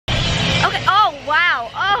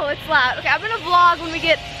it's loud. Okay, I'm gonna vlog when we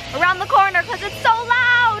get around the corner because it's so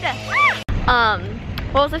loud.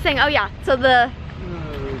 What was I saying? Oh yeah, so that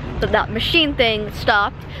machine thing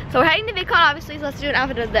stopped. So we're heading to VidCon obviously, so let's do an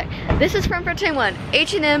outfit of the day. This is from 21,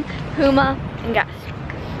 H&M, Puma, and Guess.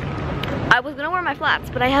 I was gonna wear my flats,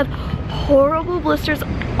 but I have horrible blisters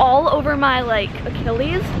all over my like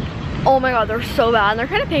Achilles. Oh my god, they're so bad and they're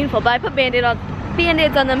kind of painful, but I put band-aids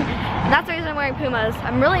on them, and that's the reason I'm wearing Pumas.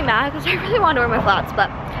 I'm really mad because I really wanted to wear my flats, but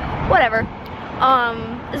whatever.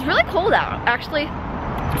 It's really cold out, actually.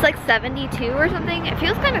 It's like 72 or something. It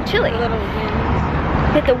feels kind of chilly.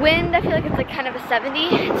 With the wind, I feel like it's like kind of a 70.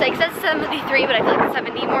 It's like, it says 73, but I feel like it's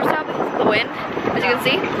 70 more so because of the wind, as you can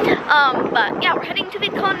see. But yeah, we're heading to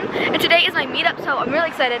VidCon, and today is my meetup, so I'm really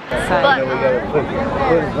excited. But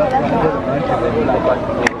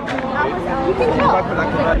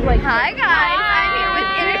hi guys, I'm here with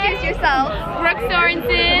Introduce Yourself. Brooke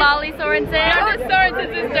Sorensen, Molly Sorensen, the Sorensen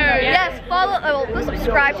sisters. Yes, follow, go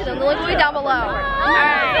subscribe to them. The link will be down below.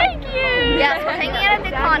 Alright, thank you. Yes, we're hanging out at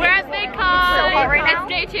VidCon. We're at VidCon. It's so hot right now. It's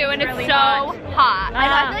day 2 and it's so hot. I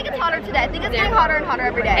know, I feel like it's hotter today. I think it's getting hotter and hotter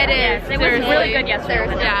every day. It is. It was really good yesterday.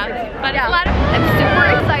 Yeah, but it's a lot of. I'm super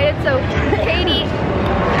excited. So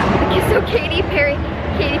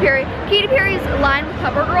Katy Perry's line with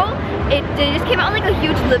CoverGirl, it just came out in like a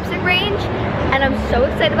huge lip sync range, and I'm so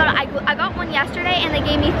excited about it. I got one yesterday and they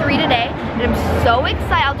gave me 3 today, and I'm so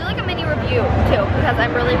excited. I'll do like a mini review too because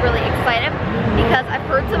I'm really excited because I've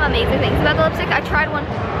heard some amazing things about the lip sync. I tried one.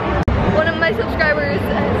 One of my subscribers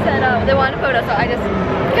said they wanted a photo, so I just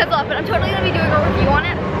canceled off, but I'm totally gonna be doing a review on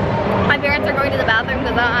it. My parents are going to the bathroom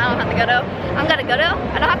because I don't have to go to. I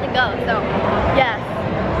don't have to go, so yes.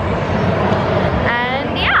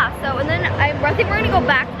 And yeah, so and then I think we're gonna go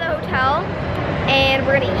back to the hotel and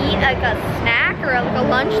we're gonna eat like a snack or like a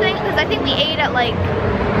lunch thing because I think we ate at like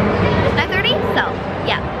 9:30. So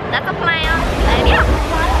yeah, that's a plan. And yeah.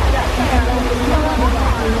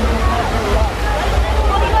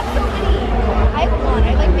 I have one. I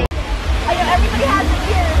like. I know everybody has it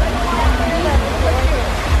here. I don't want to hear them.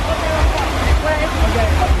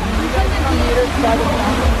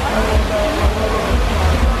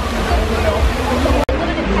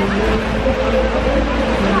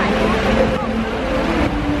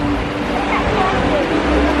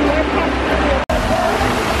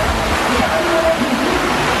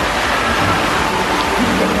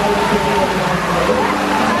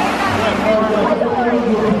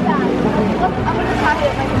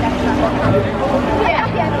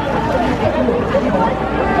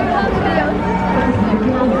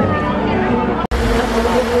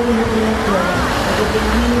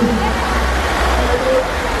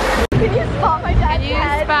 Can you spot my dad's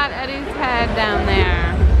head? Spot Eddie's head down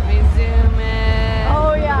there. Let me zoom it.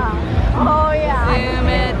 Oh yeah. Oh yeah. Zoom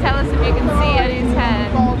it. Tell us if you can see Eddie's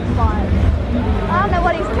head. Bald spot. I don't know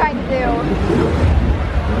what he's trying to do.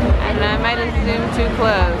 And I might have zoomed too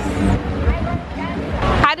close.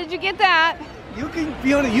 How did you get that? You can,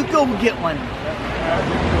 Fiona, you go get one.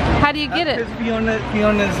 How do you get it? Because Fiona's,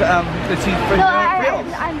 let's see, for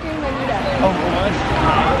I'm doing my meetup. Oh,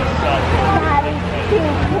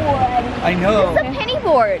 I know. It's a penny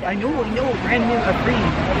board. I know, brand new, green.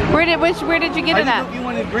 Where did you get it I at? didn't know if you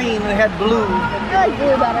wanted green, they had blue. I like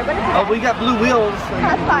blue better, but it's Oh, we got blue wheels.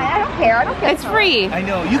 that's fine. I don't care. I don't care. It's free. I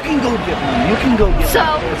know, you can go get one. You can go get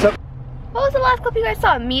one. So, what was the last clip you guys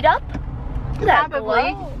saw? Meetup?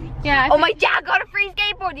 Probably. Yeah. Oh, my dad got a free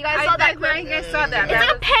skateboard. You guys saw that clip? You guys saw that. It's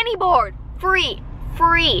like a penny board. Free.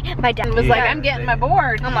 My dad was like, I'm getting my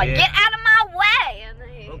board. I'm like, get out of my way. And then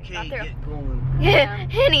he got Okay, there. get going. Yeah.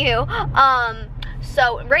 Anywho,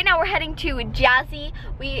 so right now we're heading to Jazzy.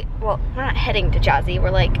 Well, we're not heading to Jazzy.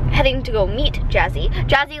 We're like heading to go meet Jazzy.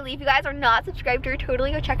 Jazzy Lee, if you guys are not subscribed to her,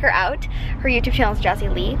 totally go check her out. Her YouTube channel is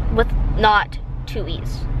Jazzy Lee with not 2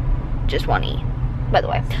 E's, just 1 E. By the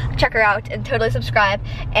way, check her out and totally subscribe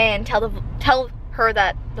and tell her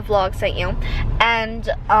that the vlog sent you. And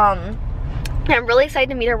I'm really excited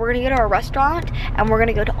to meet her. We're gonna go to a restaurant and we're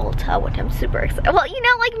gonna go to Ulta, which I'm super excited. Well, you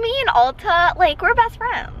know, like me and Ulta, like we're best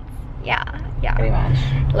friends. Yeah. Pretty much.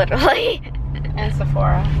 Literally. And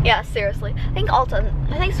Sephora. Yeah, seriously. I think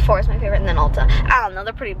Sephora's my favorite and then Ulta. I don't know,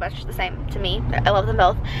 they're pretty much the same to me. I love them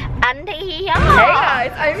both. And yeah. Hey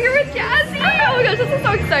guys, I'm here with Jazzy. Oh my gosh, this is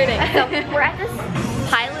so exciting. So we're at this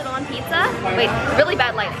Pilot on Pizza. Wait, really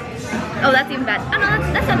bad lighting. Oh, that's even bad. Oh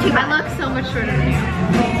no, that's not too bad. I look so much shorter than you.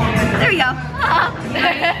 There you go.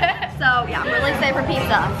 So yeah, I'm really excited for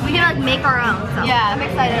pizza. We can like make our own. So yeah, I'm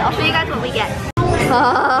excited. I'll show you guys what we get.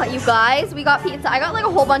 You guys, we got pizza. I got like a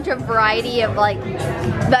whole bunch of variety of like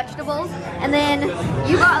vegetables, and then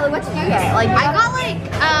you got what did you get? Like I got like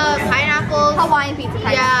pineapple, Hawaiian pizza.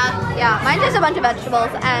 yeah, yeah, mine's just a bunch of vegetables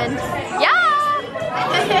and yeah.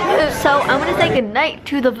 So I'm gonna say goodnight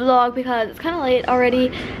to the vlog because it's kind of late already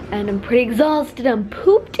and I'm pretty exhausted. I'm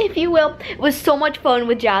pooped, if you will. It was so much fun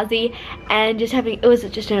with Jazzy and it was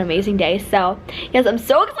just an amazing day. So yes, I'm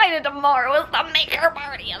so excited. Tomorrow is the maker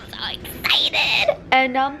party. I'm so excited.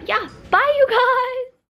 And yeah, bye you guys.